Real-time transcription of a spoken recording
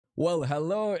Well,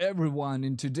 hello everyone.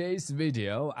 In today's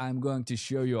video, I'm going to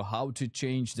show you how to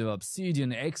change the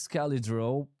Obsidian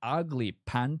Excalidraw ugly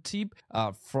pen tip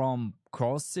from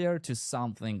Crosshair to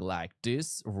something like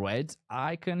this red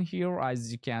icon here.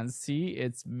 As you can see,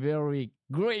 it's very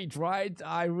great, right?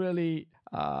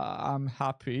 I'm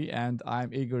happy and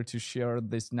I'm eager to share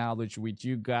this knowledge with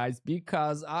you guys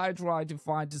because I tried to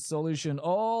find a solution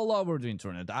all over the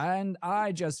internet and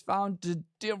I just found the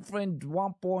different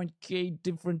 1.k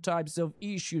different types of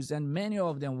issues, and many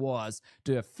of them was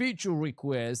the feature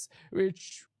requests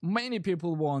which many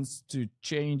people wants to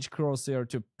change Crosshair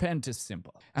to pen tip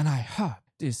simple, and I hope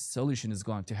this solution is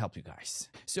going to help you guys.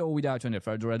 So without any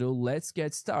further ado, let's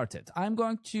get started. I'm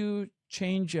going to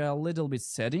change a little bit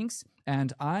settings,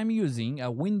 and I'm using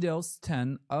a Windows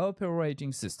 10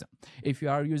 operating system. If you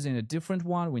are using a different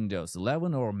one, Windows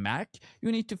 11 or Mac,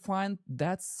 you need to find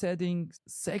that settings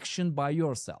section by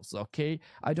yourselves, okay?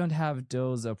 I don't have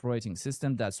those operating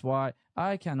system, that's why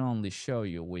I can only show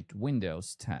you with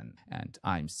Windows 10, and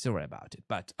I'm sorry about it,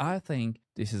 but I think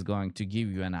this is going to give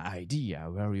you an idea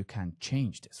where you can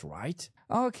change this, right?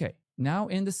 Okay. Now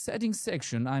in the settings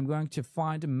section, I'm going to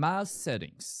find mouse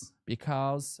settings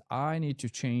because I need to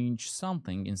change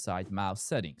something inside mouse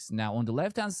settings. Now on the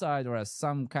left hand side, there are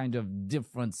some kind of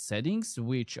different settings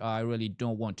which I really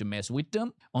don't want to mess with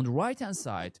them. On the right hand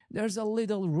side, there's a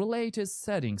little related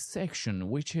settings section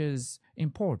which is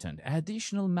important,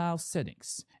 additional mouse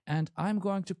settings, and I'm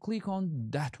going to click on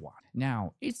that one.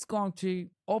 Now it's going to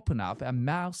open up a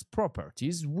mouse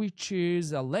properties, which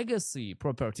is a legacy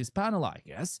properties panel, I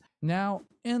guess. Now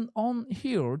on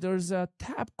here there's a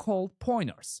tab called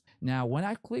pointers. Now when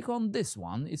I click on this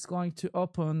one, it's going to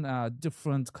open a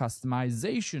different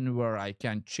customization where I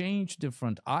can change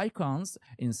different icons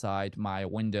inside my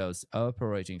Windows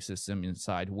operating system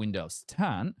inside Windows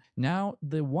 10. Now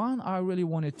the one I really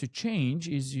wanted to change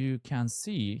is, you can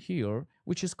see here,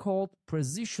 which is called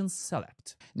precision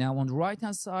select. Now on the right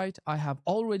hand side, I have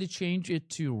already changed it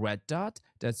to red dot.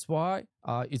 That's why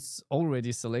it's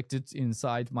already selected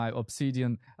inside my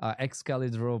Obsidian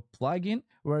Excalidraw plugin,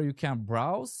 where you can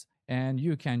browse and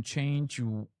you can change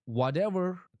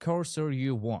whatever cursor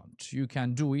you want. You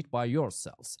can do it by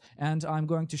yourselves, and I'm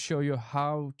going to show you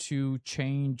how to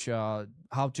change how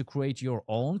to create your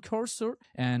own cursor,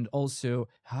 and also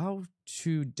how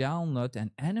to download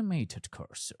an animated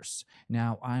cursors.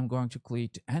 Now I'm going to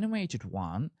click the animated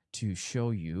one to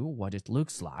show you what it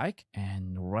looks like,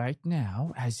 and right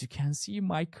now, as you can see,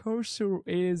 my cursor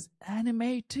is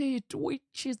animated,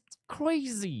 which is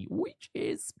crazy.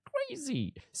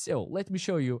 So let me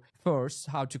show you first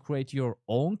how to create your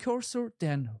own cursor,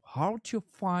 then how to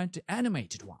find the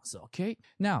animated ones, okay?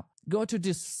 Now go to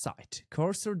this site,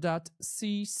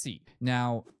 cursor.cc.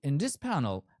 Now in this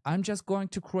panel, I'm just going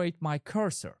to create my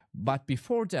cursor, but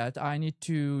before that I need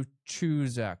to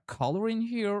choose a color in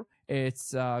here.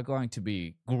 It's going to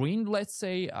be green, let's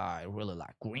say. I really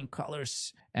like green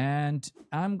colors, and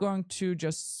I'm going to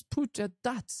just put a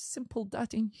dot, simple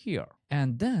dot in here,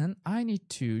 and then I need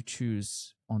to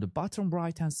choose on the bottom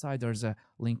right hand side. There's a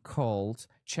link called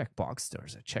checkbox.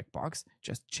 There's a checkbox,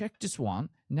 just check this one.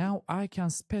 Now I can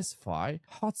specify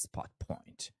hotspot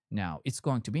point. Now it's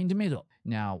going to be in the middle.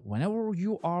 Now whenever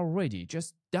you are ready,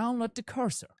 just download the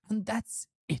cursor, and that's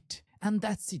it.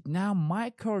 Now my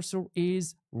cursor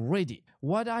is ready.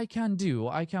 What I can do,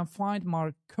 I can find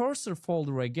my cursor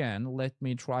folder again. Let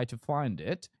me try to find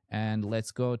it, and let's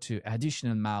go to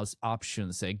additional mouse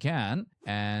options again,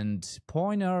 and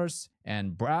pointers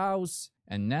and browse.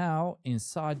 And now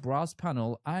inside browse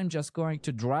panel, I'm just going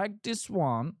to drag this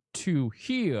one to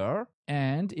here,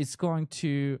 and it's going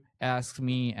to ask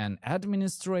me an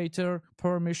administrator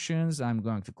permissions. I'm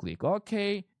going to click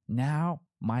OK. Now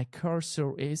my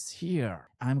cursor is here.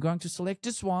 I'm going to select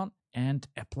this one and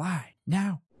apply.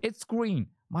 Now it's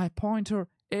green. My pointer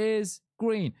is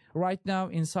green. Right now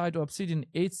inside Obsidian,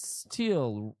 it's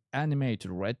still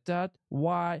animated red dot.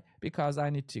 Why? Because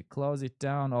I need to close it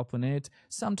down, open it.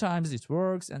 Sometimes it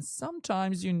works, and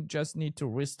sometimes you just need to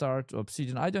restart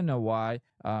Obsidian. I don't know why.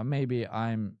 Maybe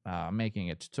I'm making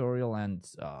a tutorial, and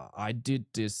I did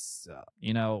this,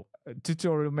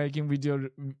 tutorial making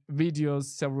videos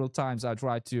several times. I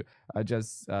tried to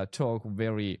just talk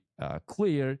very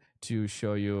clear to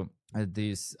show you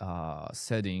these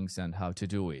settings and how to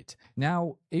do it.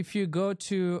 Now if you go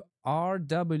to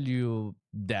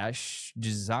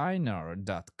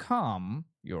rw-designer.com,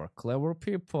 you're clever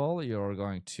people, you're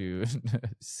going to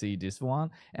see this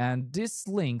one. And this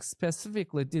link,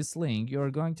 specifically this link,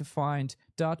 you're going to find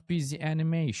 .bz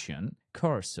animation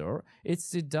cursor. It's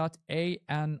the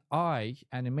 .ani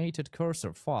animated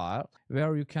cursor file,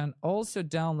 where you can also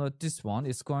download this one.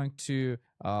 It's going to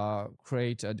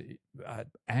create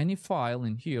any file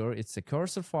in here. It's a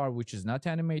cursor file which is not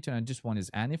animated, and this one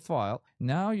is any file.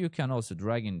 Now you can also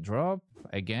drag and drop,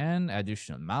 again,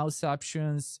 additional mouse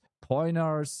options,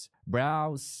 pointers,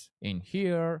 browse in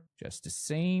here, just the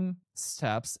same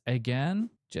steps again,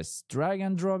 just drag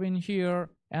and drop in here,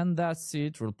 and that's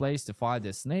it. Replace the file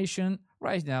destination.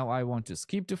 Right now I want to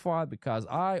skip the file because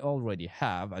I already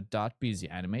have a .bz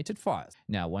animated file.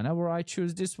 Now whenever I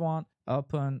choose this one,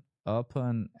 open,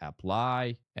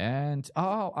 apply, and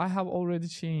oh, I have already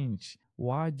changed.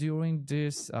 Why during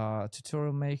this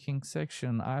tutorial making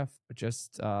section I've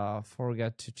just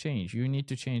forgot to change. You need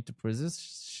to change the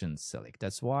position select.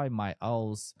 That's why my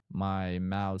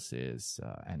mouse is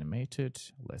animated.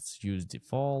 Let's use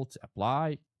default,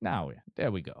 apply. Now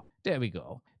there we go, there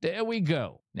we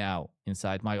go. Now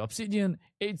inside my Obsidian,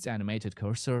 it's animated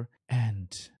cursor.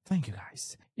 And thank you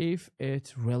guys. If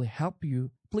it really helped you,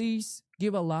 please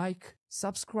give a like,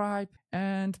 subscribe,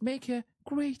 and make a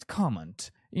great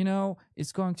comment. You know,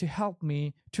 it's going to help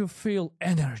me to feel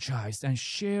energized and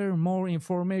share more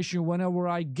information whenever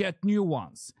I get new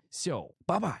ones. So,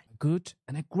 bye-bye. Good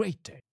and a great day.